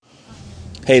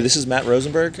Hey, this is Matt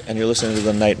Rosenberg, and you're listening to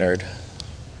The Night Nerd.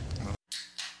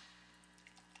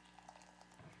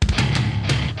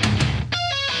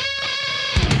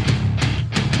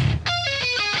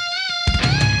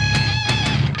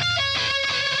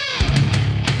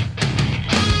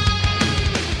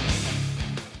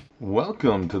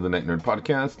 Welcome to the Night Nerd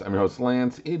Podcast. I'm your host,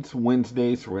 Lance. It's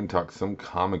Wednesday, so we're going to talk some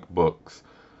comic books.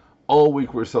 All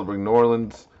week we're celebrating New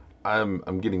Orleans.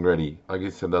 I'm getting ready. Like I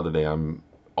said the other day, I'm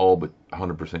all but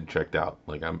 100% checked out.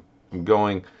 Like I'm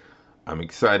going. I'm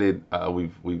excited.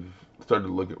 We've started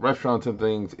to look at restaurants and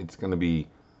things. It's going to be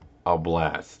a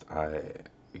blast. I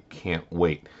can't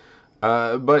wait.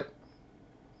 But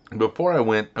before I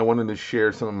went, I wanted to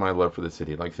share some of my love for the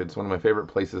city. Like I said, it's one of my favorite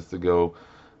places to go,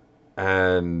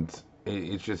 and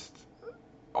it's just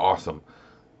awesome.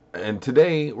 And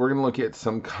today we're going to look at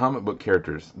some comic book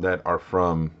characters that are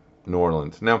from New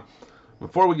Orleans. Now,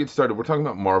 before we get started, we're talking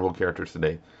about Marvel characters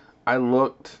today. I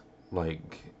looked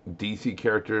like DC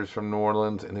characters from New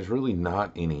Orleans, and there's really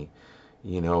not any.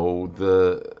 You know,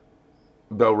 the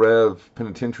Bel Rev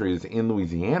Penitentiary is in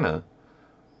Louisiana,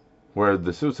 where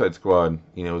the Suicide Squad,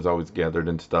 is always gathered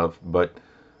and stuff, but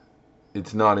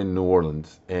it's not in New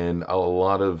Orleans. And a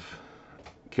lot of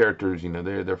characters,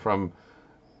 they're from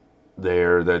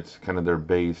there. That's kind of their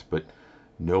base, but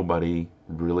nobody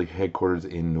really headquarters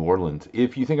in New Orleans.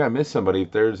 If you think I missed somebody,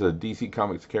 if there's a DC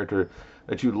Comics character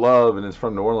that you love and is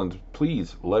from New Orleans,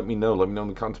 please let me know. Let me know in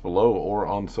the comments below or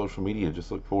on social media.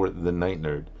 Just look for The Night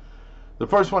Nerd. The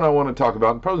first one I want to talk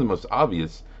about, and probably the most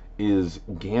obvious, is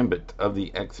Gambit of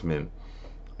the X-Men.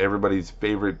 Everybody's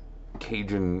favorite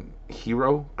Cajun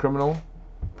hero, criminal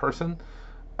person.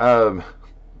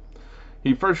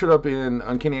 He first showed up in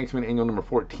Uncanny X-Men Annual number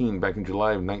 14 back in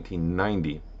July of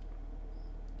 1990.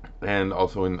 And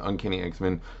also in Uncanny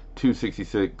X-Men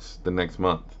 266 the next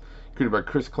month. Created by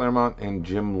Chris Claremont and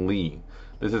Jim Lee.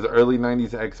 This is early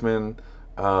 90s X-Men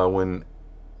when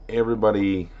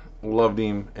everybody loved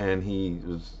him, and he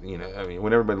was,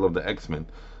 when everybody loved the X-Men.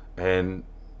 And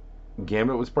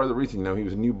Gambit was part of the reason. He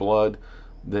was a new blood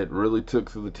that really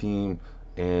took to the team,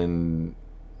 and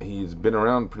he's been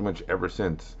around pretty much ever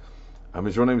since.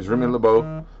 His real name is Remy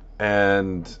LeBeau,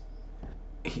 and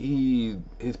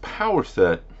his power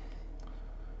set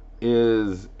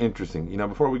is interesting.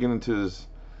 Before we get into his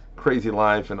crazy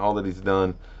life and all that he's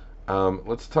done,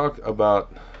 let's talk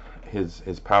about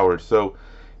his power. So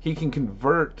he can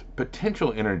convert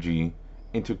potential energy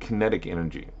into kinetic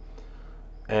energy,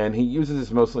 and he uses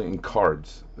this mostly in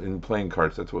cards, in playing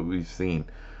cards. That's what we've seen.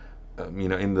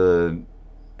 In the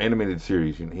animated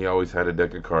series, he always had a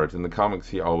deck of cards. In the comics,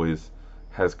 he always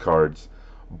has cards,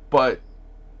 but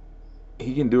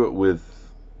he can do it with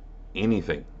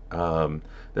anything.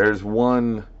 There's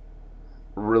one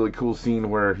really cool scene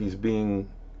where he's being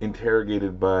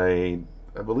interrogated by,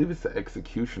 I believe it's the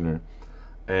executioner,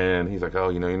 and he's like, oh,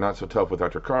 you're not so tough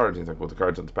without your cards. And he's like, well, the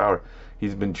cards have the power.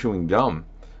 He's been chewing gum,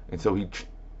 and so he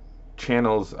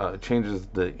changes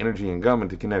the energy in gum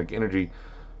into kinetic energy,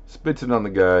 spits it on the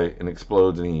guy, and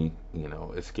explodes, and he,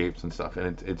 escapes and stuff,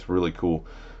 and it's really cool.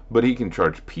 But he can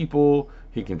charge people,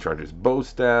 he can charge his bow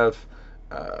staff.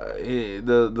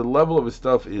 The level of his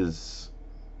stuff is,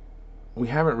 we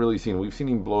haven't really seen. We've seen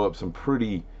him blow up some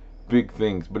pretty big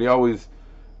things, but he always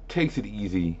takes it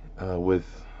easy with,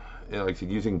 like I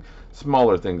said, using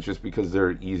smaller things just because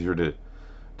they're easier to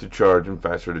charge and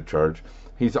faster to charge.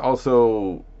 He's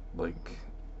also like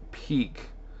peak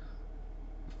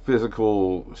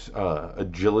physical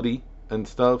agility and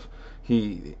stuff.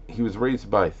 He was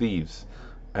raised by thieves,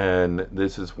 and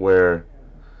this is where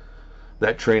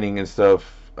that training and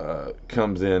stuff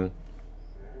comes in.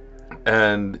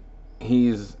 And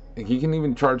he can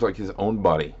even charge like his own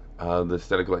body, the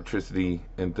static electricity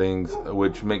and things,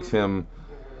 which makes him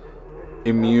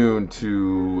immune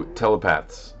to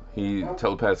telepaths.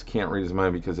 Telepaths can't read his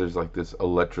mind because there's like this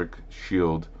electric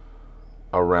shield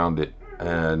around it,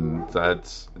 and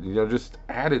that's just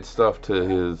added stuff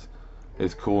to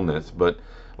his coolness. But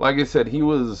like I said, he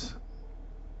was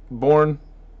born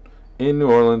in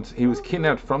New Orleans. He was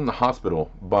kidnapped from the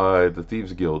hospital by the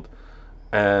Thieves Guild,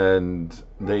 and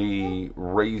they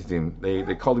raised him.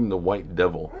 They called him the White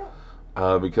Devil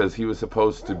because he was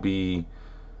supposed to be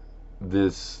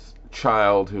this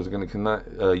child who was going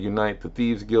to unite the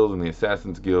Thieves Guild and the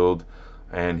Assassins Guild,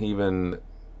 and he even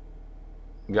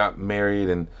got married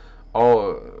and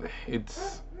all.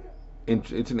 It's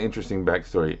an interesting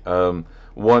backstory.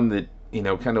 One that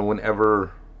kind of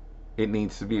whenever it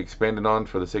needs to be expanded on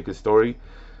for the sake of story,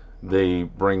 they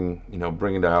bring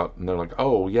it out, and they're like,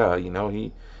 oh yeah, he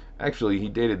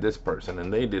dated this person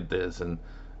and they did this, and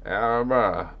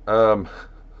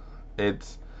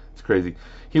it's It's crazy.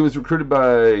 He was recruited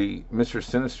by Mr.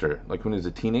 Sinister, like when he was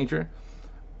a teenager,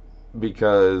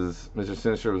 because Mr.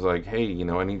 Sinister was like, "Hey,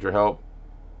 I need your help.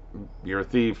 You're a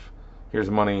thief. Here's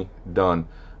money. Done."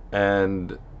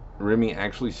 And Remy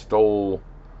actually stole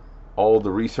all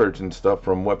the research and stuff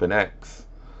from Weapon X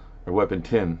or Weapon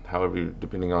 10, however,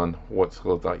 depending on what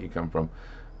school of thought you come from.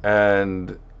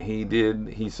 And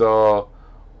he saw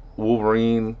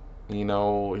Wolverine, he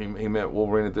met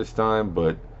Wolverine at this time,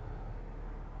 but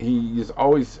he's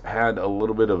always had a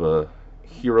little bit of a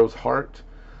hero's heart.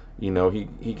 He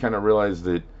kind of realized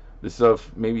that the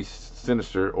stuff maybe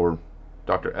Sinister or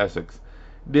Dr. Essex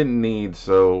didn't need,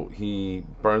 so he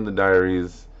burned the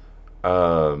diaries,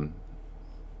 and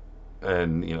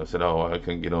said, "Oh, I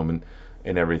couldn't get them,"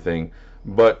 and everything.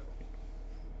 But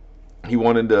he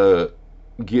wanted to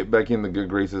get back in the good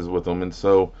graces with them, and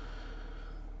so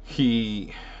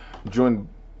he joined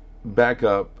back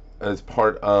up as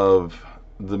part of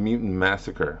the Mutant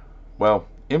Massacre. Well,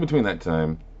 in between that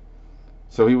time,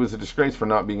 so he was a disgrace for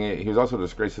not being. He was also a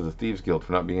disgrace to the Thieves Guild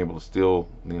for not being able to steal,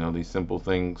 these simple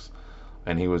things,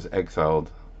 and he was exiled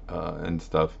and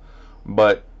stuff.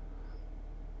 But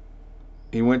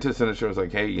he went to Sinister and was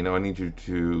like, "Hey, I need you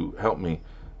to help me,"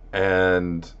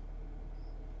 and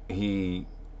he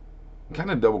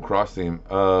kind of double crossed him,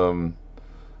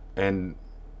 and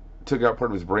took out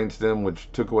part of his brainstem,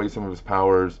 which took away some of his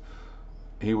powers.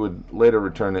 He would later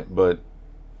return it, but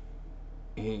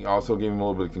he also gave him a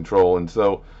little bit of control. And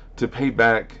so, to pay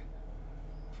back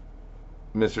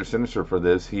Mr. Sinister for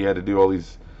this, he had to do all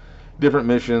these different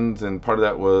missions, and part of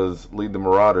that was lead the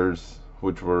Marauders,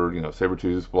 which were,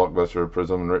 Sabretooth, Blockbuster,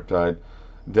 Prism, and Riptide,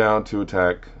 down to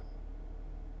attack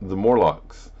the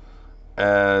Morlocks.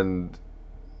 And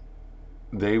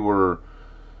they were...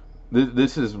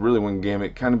 This is really when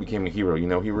Gambit kind of became a hero.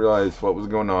 He realized what was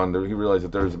going on. He realized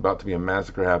that there was about to be a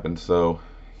massacre happen, so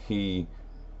he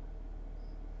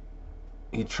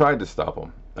tried to stop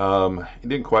him. It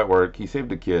didn't quite work. He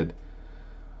saved a kid.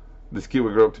 This kid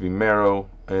would grow up to be Marrow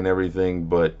and everything,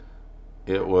 but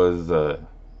it was a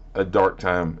dark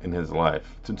time in his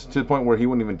life, to the point where he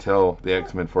wouldn't even tell the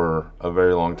X-Men for a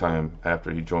very long time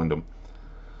after he joined them.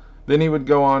 Then he would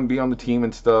go on, be on the team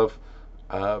and stuff.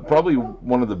 Probably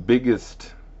one of the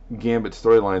biggest Gambit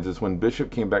storylines is when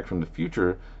Bishop came back from the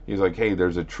future. He's like, "Hey,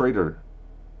 there's a traitor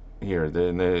here.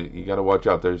 You got to watch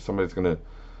out. There's somebody that's going to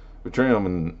betray him."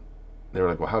 And they were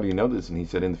like, "Well, how do you know this?" And he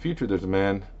said, "In the future, there's a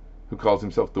man who calls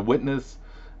himself the Witness,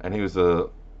 and he was the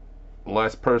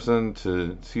last person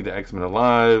to see the X-Men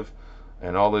alive,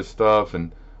 and all this stuff."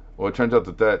 And well, it turns out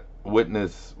that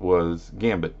Witness was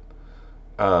Gambit.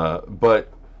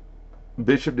 But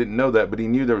Bishop didn't know that, but he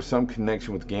knew there was some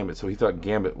connection with Gambit, so he thought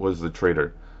Gambit was the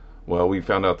traitor. Well, we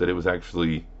found out that it was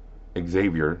actually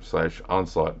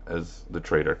Xavier/Onslaught as the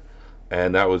traitor,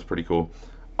 and that was pretty cool.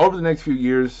 Over the next few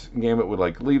years, Gambit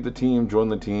would leave the team, join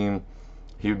the team.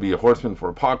 He would be a horseman for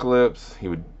Apocalypse. He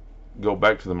would go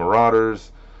back to the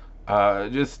Marauders.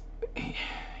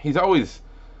 He's always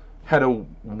had a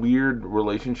weird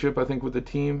relationship, I think, with the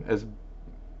team. As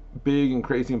big and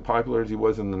crazy and popular as he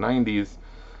was in the 90s,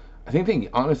 I think they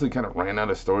honestly kind of ran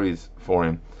out of stories for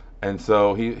him. And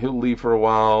so he'll leave for a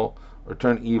while, or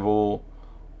turn evil,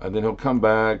 and then he'll come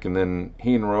back, and then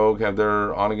he and Rogue have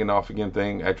their on-again, off-again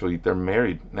thing. Actually, they're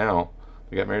married now.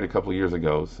 They got married a couple of years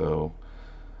ago, so...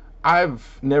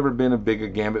 I've never been a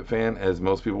big Gambit fan, as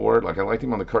most people were. I liked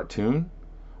him on the cartoon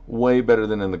way better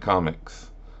than in the comics.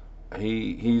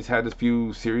 He's had a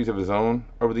few series of his own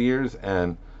over the years,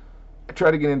 and I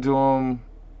try to get into them.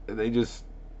 They just...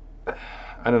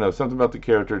 I don't know, something about the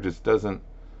character just doesn't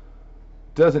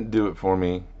do it for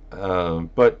me.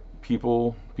 But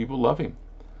people love him.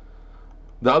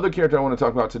 The other character I want to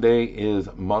talk about today is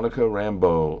Monica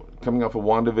Rambeau. Coming off of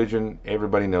WandaVision,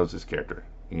 everybody knows this character.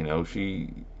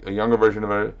 A younger version of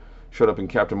her showed up in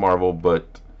Captain Marvel,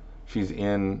 but she's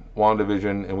in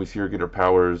WandaVision, and we see her get her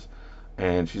powers,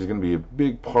 and she's going to be a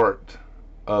big part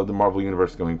of the Marvel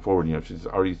Universe going forward. She's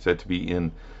already said to be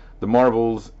in the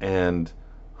Marvels, and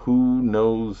who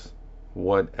knows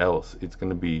what else. It's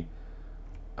going to be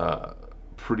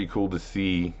pretty cool to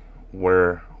see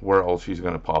where all she's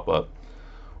going to pop up.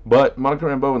 But Monica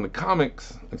Rambeau in the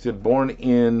comics, like I said, born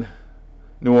in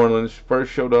New Orleans,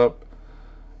 first showed up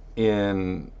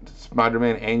in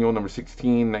Spider-Man Annual number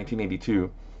 16,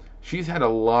 1982. She's had a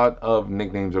lot of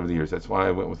nicknames over the years. That's why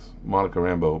I went with Monica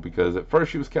Rambeau, because at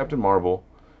first she was Captain Marvel.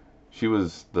 She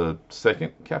was the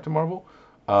second Captain Marvel,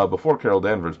 before Carol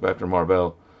Danvers, but after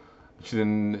Marvel.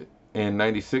 In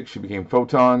 96, she became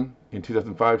Photon. In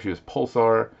 2005, she was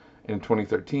Pulsar. In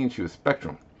 2013, she was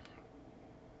Spectrum.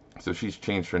 So she's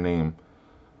changed her name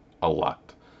a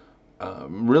lot.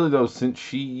 Really, though, since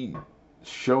she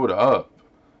showed up,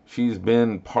 she's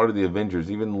been part of the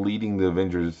Avengers, even leading the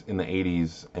Avengers in the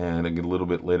 80s and a little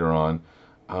bit later on.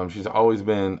 She's always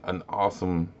been an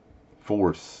awesome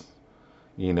force,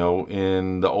 you know,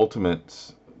 in the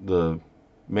Ultimates, the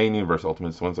main universe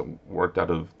Ultimates, the ones that worked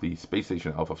out of the space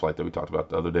station Alpha Flight that we talked about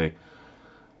the other day.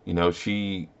 You know,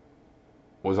 she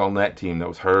was on that team. That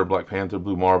was her, Black Panther,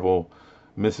 Blue Marvel,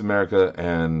 Miss America,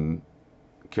 and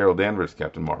Carol Danvers,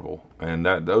 Captain Marvel. And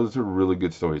those are really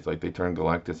good stories. Like, they turned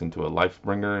Galactus into a life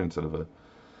bringer instead of a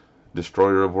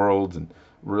destroyer of worlds, and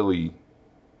really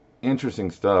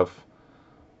interesting stuff.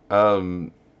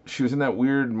 She was in that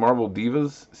weird Marvel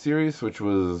Divas series, which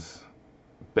was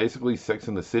basically Sex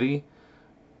in the City.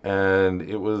 And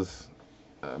it was,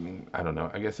 I mean, I don't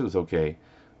know. I guess it was okay,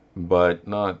 but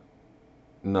not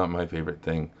my favorite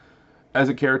thing. As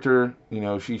a character, you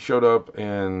know, she showed up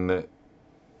and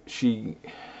she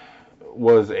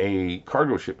was a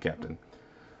cargo ship captain.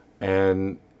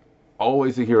 And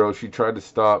always a hero. She tried to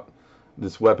stop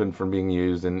this weapon from being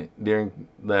used, and during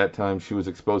that time she was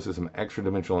exposed to some extra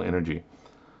dimensional energy,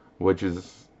 which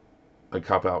is a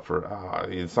cop out for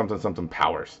something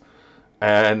powers.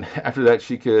 And after that,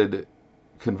 she could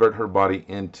convert her body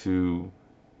into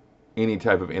any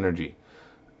type of energy,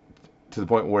 to the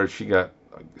point where she got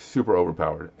super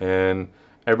overpowered, and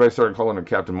everybody started calling her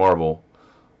Captain Marvel.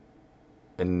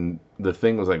 And the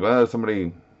thing was like, well,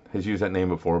 somebody has used that name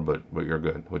before, but you're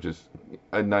good, which is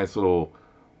a nice little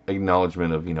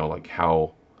acknowledgement of, you know, like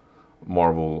how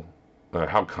Marvel,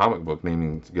 how comic book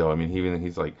namings go. I mean,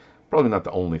 he's like probably not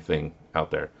the only thing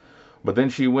out there. But then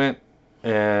she went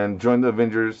and joined the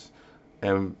Avengers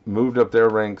and moved up their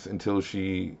ranks until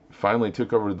she finally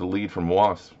took over the lead from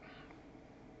Wasp.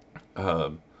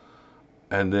 And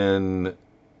then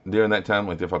during that time,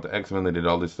 like, they fought the X-Men, they did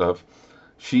all this stuff.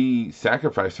 She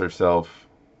sacrificed herself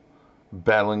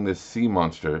battling this sea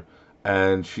monster,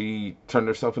 and she turned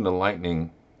herself into lightning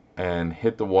and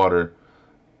hit the water,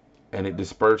 and it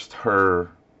dispersed her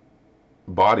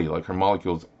body, like her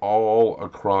molecules, all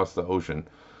across the ocean.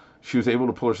 She was able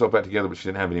to pull herself back together, but she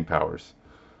didn't have any powers.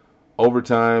 Over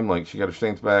time, like, she got her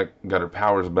strength back, got her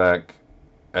powers back,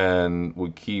 and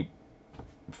would keep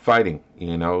fighting,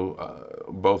 you know,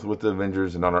 both with the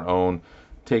Avengers and on her own,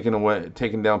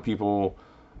 taking down people,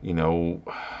 you know,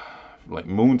 like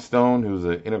Moonstone, who's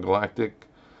an intergalactic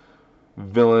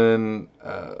villain,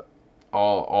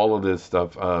 all of this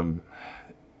stuff,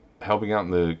 helping out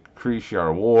in the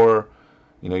Kree-Shi'ar War,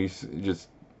 you know, just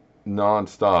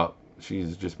non-stop.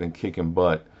 She's just been kicking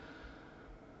butt.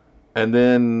 And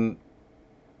then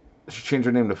she changed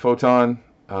her name to Photon,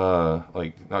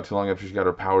 like not too long after she got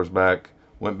her powers back,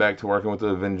 went back to working with the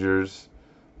Avengers,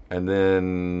 and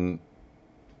then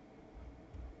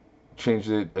changed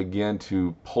it again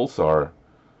to Pulsar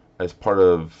as part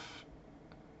of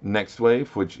Next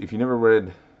Wave, which, if you never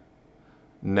read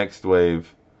Next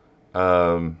Wave,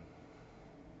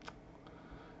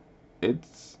 it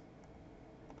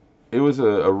was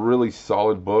a really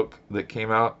solid book that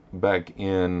came out back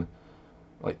in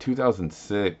like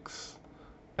 2006,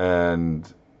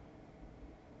 but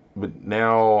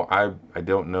now I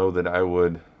don't know that I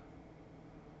would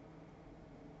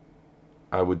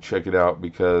check it out,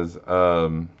 because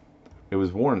it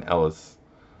was Warren Ellis,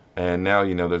 and now,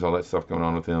 you know, there's all that stuff going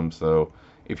on with him. So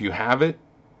if you have it,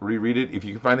 reread it. If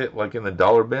you can find it like in the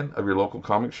dollar bin of your local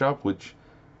comic shop, which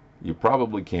you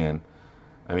probably can,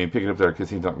 I mean, pick it up there, because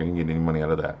he's not going to get any money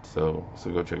out of that. So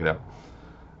go check it out.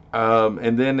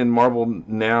 And then in Marvel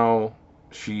now,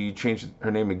 she changed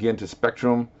her name again to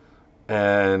Spectrum,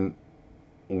 and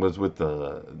was with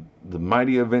the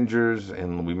Mighty Avengers,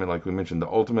 and we mentioned the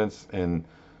Ultimates, and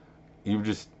you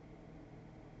just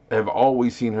have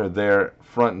always seen her there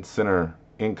front and center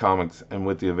in comics and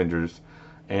with the Avengers.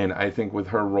 And I think with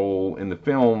her role in the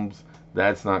films,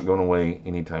 that's not going away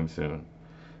anytime soon.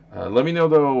 Let me know,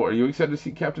 though, are you excited to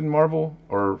see Captain Marvel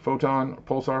or Photon or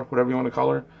Pulsar, whatever you want to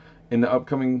call her, in the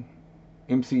upcoming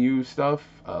MCU stuff?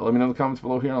 Let me know in the comments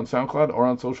below here on SoundCloud or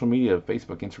on social media,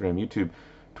 Facebook, Instagram, YouTube,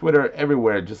 Twitter,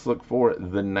 everywhere. Just look for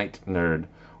The Night Nerd.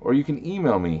 Or you can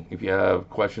email me if you have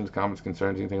questions, comments,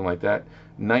 concerns, anything like that.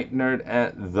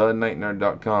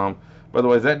 nightnerd@thenightnerd.com. But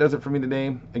otherwise, that does it for me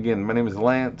today. Again, my name is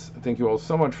Lance. Thank you all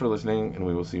so much for listening, and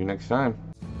we will see you next time.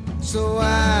 So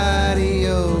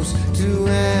adios to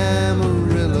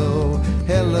Amarillo,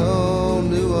 hello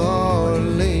New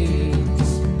Orleans.